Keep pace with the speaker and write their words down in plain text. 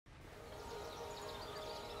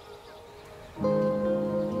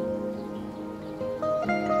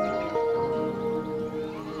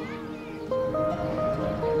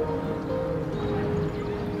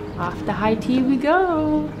Off to high tea we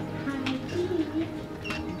go.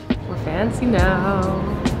 We're fancy now.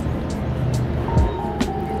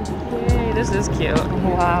 Yay, this is cute.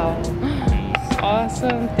 Wow.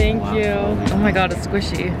 Awesome, thank you. Oh my god, it's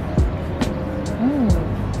squishy.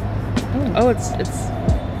 Oh,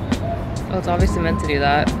 it's obviously meant to do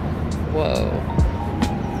that. Whoa.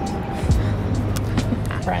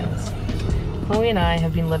 Friends, Chloe and I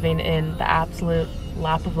have been living in the absolute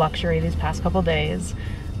lap of luxury these past couple days.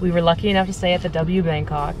 We were lucky enough to stay at the W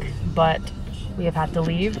Bangkok, but we have had to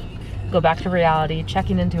leave, go back to reality,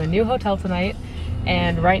 checking into a new hotel tonight,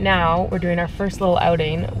 and right now we're doing our first little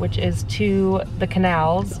outing, which is to the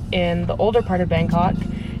canals in the older part of Bangkok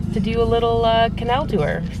to do a little canal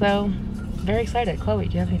tour. So, very excited. Chloe,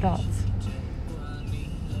 do you have any thoughts?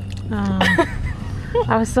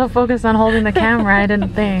 I was so focused on holding the camera, I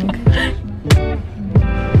didn't think.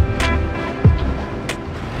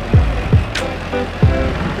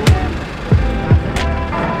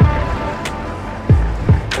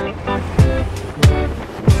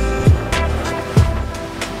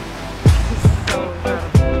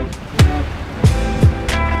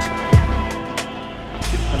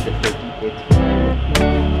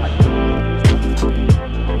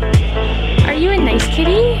 Are you a nice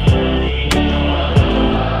kitty?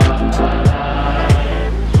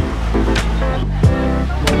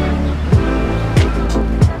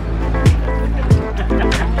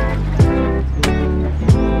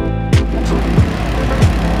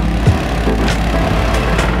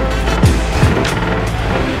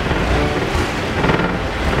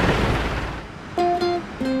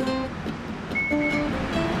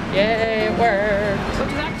 Yay, it worked. Which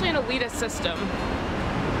is actually an elitist system.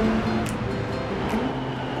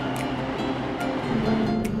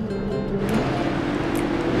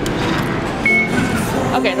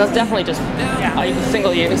 Okay, that's definitely just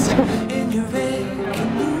single use.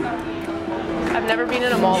 I've never been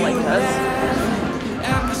in a mall like this.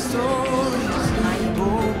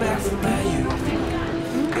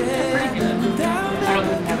 Pretty good. I don't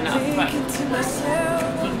think I have enough, but let's go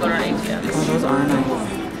to our ATM. Oh, those are nice.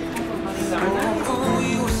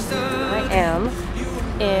 I am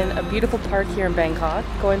in a beautiful park here in Bangkok,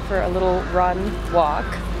 going for a little walk,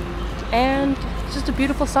 and it's just a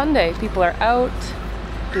beautiful Sunday. People are out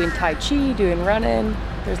doing Tai Chi, doing running.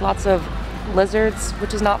 There's lots of lizards,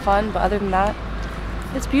 which is not fun, but other than that,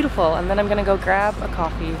 it's beautiful. And then I'm gonna go grab a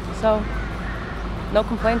coffee. So, no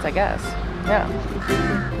complaints, I guess. Yeah.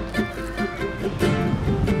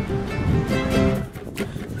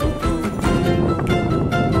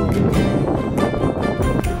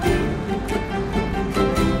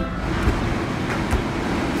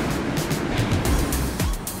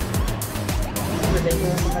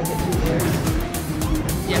 Ridiculous if I get 2 years.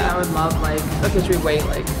 Yeah, I would love, like, okay, should we wait,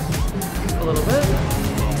 like, a little bit?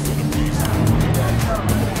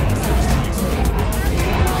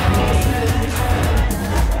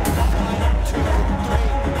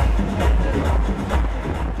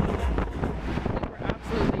 We're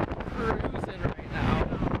absolutely cruising right now.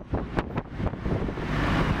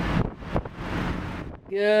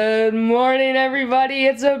 Good morning, everybody.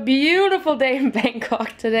 It's a beautiful day in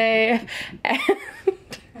Bangkok today. And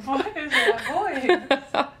What is that voice?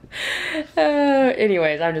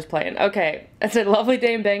 anyways, I'm just playing. Okay, it's a lovely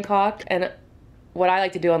day in Bangkok, and what I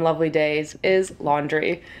like to do on lovely days is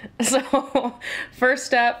laundry. So, first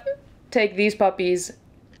step, take these puppies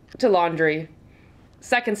to laundry.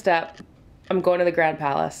 Second step, I'm going to the Grand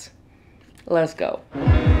Palace. Let's go.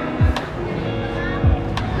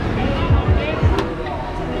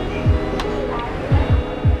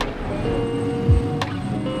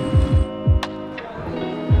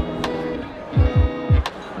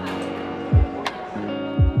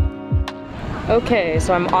 Okay,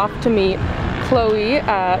 so I'm off to meet Chloe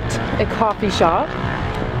at a coffee shop,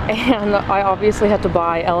 and I obviously had to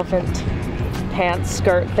buy elephant pants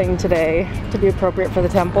skirt thing today to be appropriate for the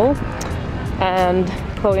temple. And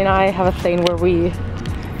Chloe and I have a thing where we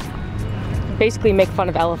basically make fun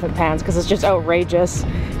of elephant pants because it's just outrageous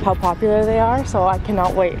how popular they are, so I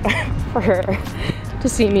cannot wait for her to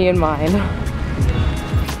see me in mine.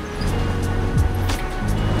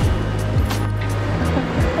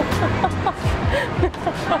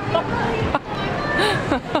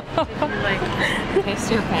 Like,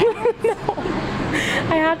 taste your pants? No.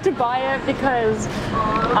 I had to buy it because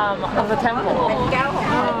of the temple. Like,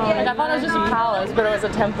 I thought it was just a palace, but it was a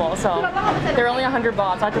temple, so they were only 100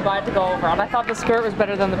 baht, so I had to buy it to go over. And I thought the skirt was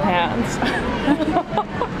better than the pants.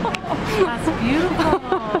 That's beautiful.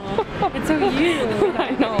 It's so you.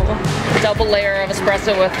 I know. Double layer of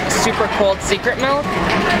espresso with super cold secret milk.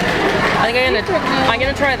 I think I'm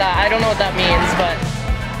gonna try that. I don't know what that means, but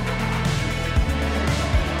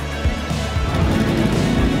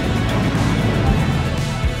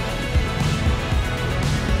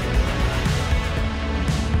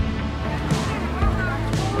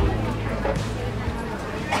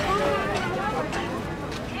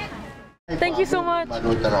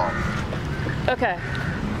Okay.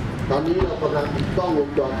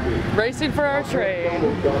 Racing for our train.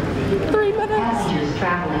 3 minutes. Passengers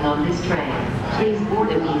traveling on this train, please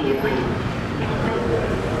board immediately.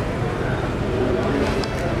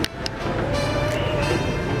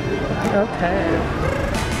 Okay.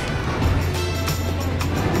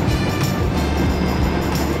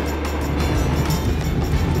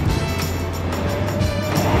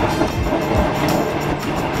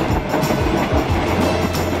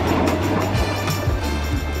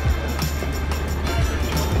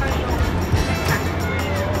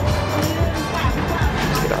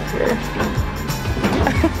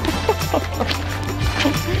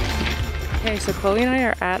 Okay, so Chloe and I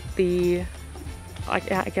are at the, I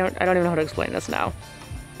don't even know how to explain this now.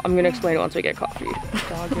 I'm gonna explain it once we get coffee.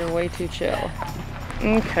 Dog, you're way too chill.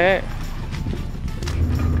 Okay.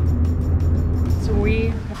 So we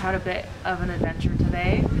have had a bit of an adventure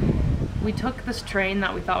today. We took this train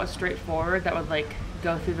that we thought was straightforward that would like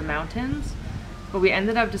go through the mountains, but we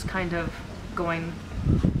ended up just kind of going,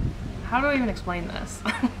 how do I even explain this?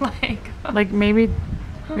 Like maybe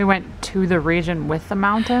we went to the region with the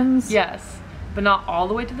mountains? Yes, but not all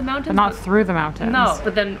the way to the mountains. But not through the mountains. No,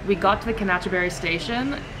 but then we got to the Kanachaburi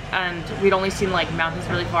station and we'd only seen like mountains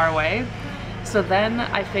really far away. So then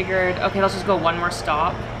I figured, okay, let's just go one more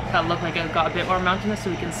stop that looked like it got a bit more mountainous so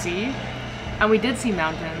we can see. And we did see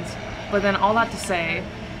mountains, but then all that to say,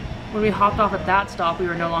 when we hopped off at that stop, we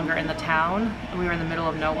were no longer in the town and we were in the middle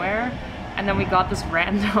of nowhere. And then we got this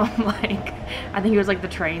random, like, I think he was like the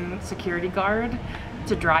train security guard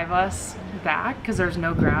to drive us back because there's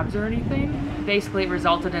no grabs or anything. Basically, it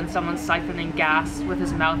resulted in someone siphoning gas with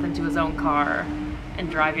his mouth into his own car and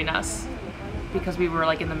driving us because we were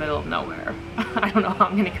like in the middle of nowhere. I don't know how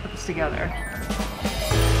I'm gonna put this together.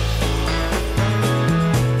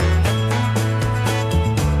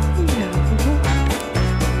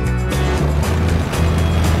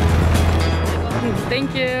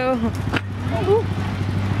 Thank you.